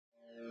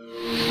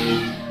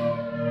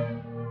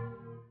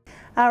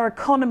Our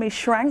economy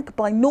shrank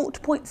by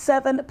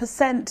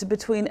 0.7%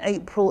 between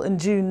April and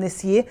June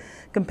this year.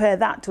 Compare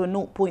that to a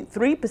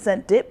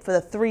 0.3% dip for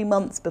the 3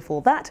 months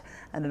before that,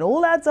 and it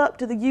all adds up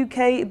to the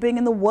UK being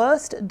in the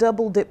worst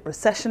double-dip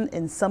recession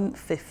in some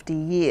 50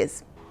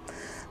 years.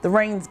 The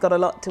rain's got a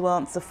lot to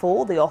answer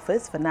for. The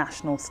Office for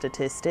National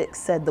Statistics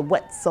said the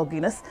wet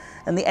sogginess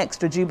and the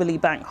extra Jubilee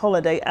bank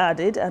holiday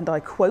added, and I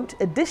quote,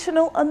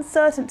 additional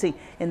uncertainty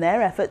in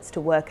their efforts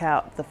to work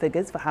out the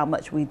figures for how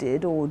much we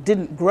did or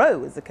didn't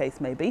grow, as the case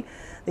may be.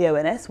 The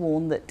ONS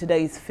warned that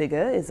today's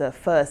figure is a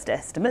first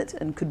estimate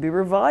and could be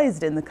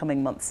revised in the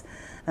coming months.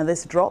 And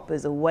this drop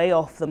is way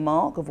off the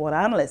mark of what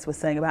analysts were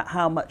saying about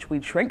how much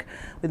we'd shrink,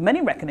 with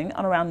many reckoning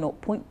on around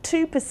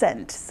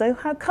 0.2%. So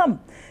how come?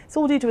 It's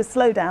all due to a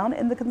slowdown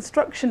in the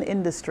construction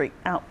industry.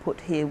 Output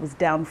here was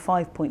down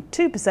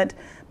 5.2%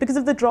 because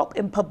of the drop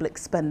in public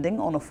spending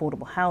on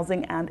affordable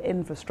housing and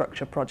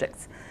infrastructure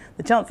projects.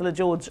 The Chancellor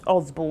George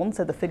Osborne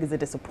said the figures are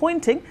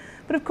disappointing,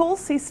 but of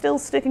course he's still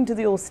sticking to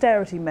the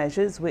austerity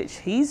measures, which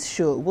he's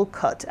sure will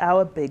cut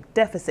our big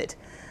deficit.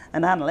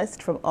 An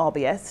analyst from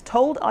RBS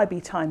told IB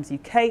Times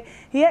UK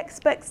he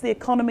expects the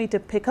economy to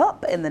pick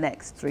up in the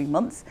next 3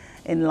 months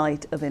in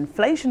light of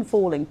inflation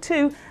falling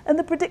too and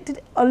the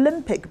predicted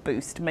Olympic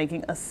boost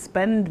making us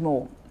spend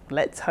more.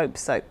 Let's hope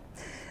so.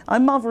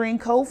 I'm Marverine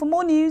Cole. For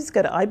more news,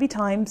 go to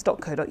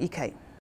ibtimes.co.uk.